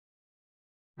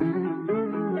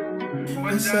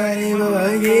Shawty, but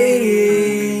I get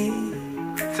it.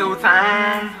 2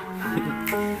 times.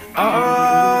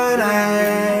 All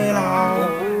night long.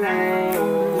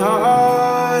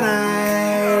 All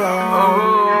night long.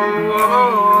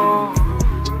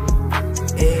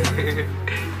 Yeah.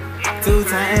 2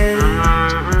 times.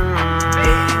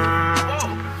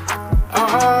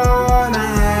 All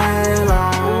night long.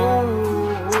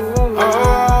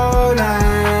 All night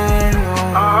long.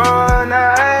 All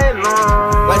night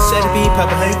long. Why should it be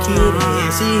Papa her kitty?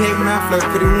 And she hate when I flirt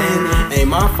with her name. Ain't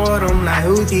my fault, I'm like,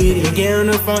 who did it? Get on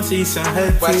the phone, she shot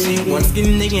her teeth. Why she wanna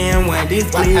skinny nigga and want this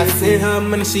please? I send her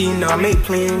money, she know I make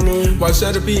plenty. Why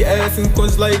should it be asking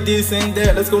questions like this and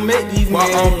that? Let's go make these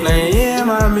while I'm playing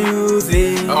my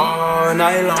music all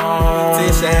night long.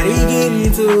 Till Shawty get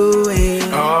into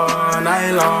it all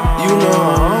night long. You know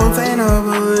I don't take no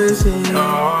bullshit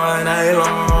all night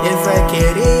long. If I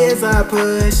get it, yes I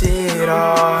push it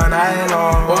all night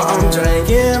long. While I'm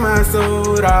drinking my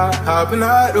soda, hopping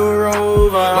out the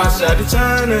Rover. My shawty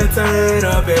tryna turn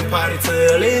up and party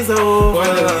till it's over.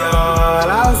 While we all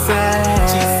outside,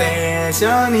 she saying she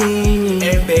don't need me.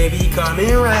 And baby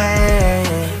coming right,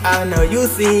 I know you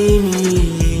see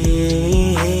me.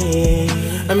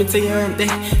 Let me tell you one thing,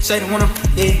 shawty wanna,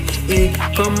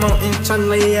 come on and tryna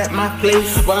lay at my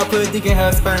place. While I put dick in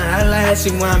her spine, I like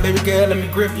she want, baby girl, let me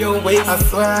grip your waist. I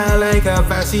swear I like her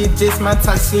vibe, she just my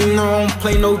type, she know I don't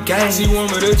play no games. She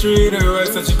want me to treat her right,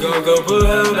 so she gon' go put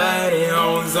her body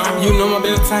on zone. You know my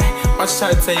best time, watch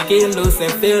her take it loose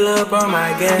and fill up on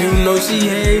my gas. You know she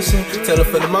Haitian, tell her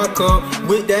fill up my cup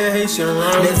with that Haitian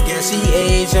rum. This girl she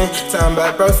Asian, talking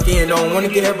about bro skin, don't wanna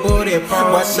get her booty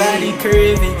pumped. Watch shawty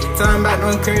curvy, talking about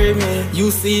don't curve me. You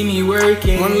see me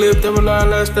working, wanna lift up a lot of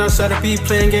lifestyle, shawty be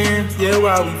playing games, yeah,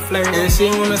 while we flirt. And she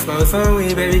wanna smoke some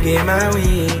weed, baby, get my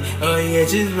weed. Oh yeah,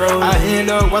 just roll. I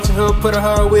end up watching her put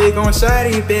her wig on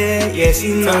shawty bed. Yeah,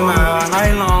 she know my all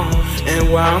night long. And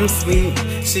while I'm asleep,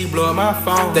 she blow up my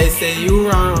phone. They say you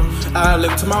wrong, I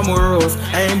live to my morals.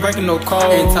 I ain't breaking no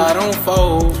code, and tie don't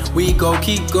fold. We gon'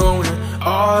 keep going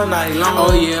all night long.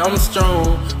 Oh yeah, I'm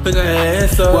strong. Pick her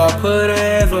ass up, well, I put her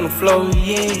ass on the floor,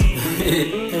 yeah.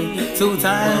 2 times,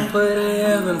 I put her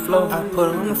ass on the floor. I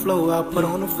put her on the floor, I put her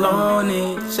on the floor. On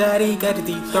it, shawty got the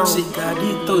deep throat. She got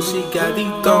deep throat, she got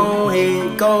deep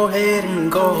throat. Go ahead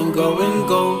and go and go and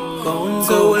go.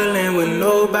 Go and with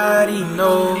nobody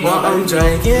knows. While I'm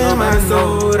drinking my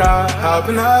soda,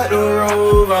 hopping out the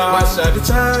Rover. Why shawty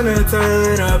tryna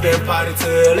turn up and party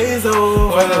till it's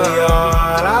over? While we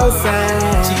all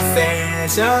outside, she saying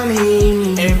she don't need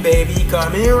me. And baby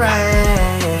coming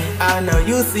right, I know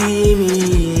you see me.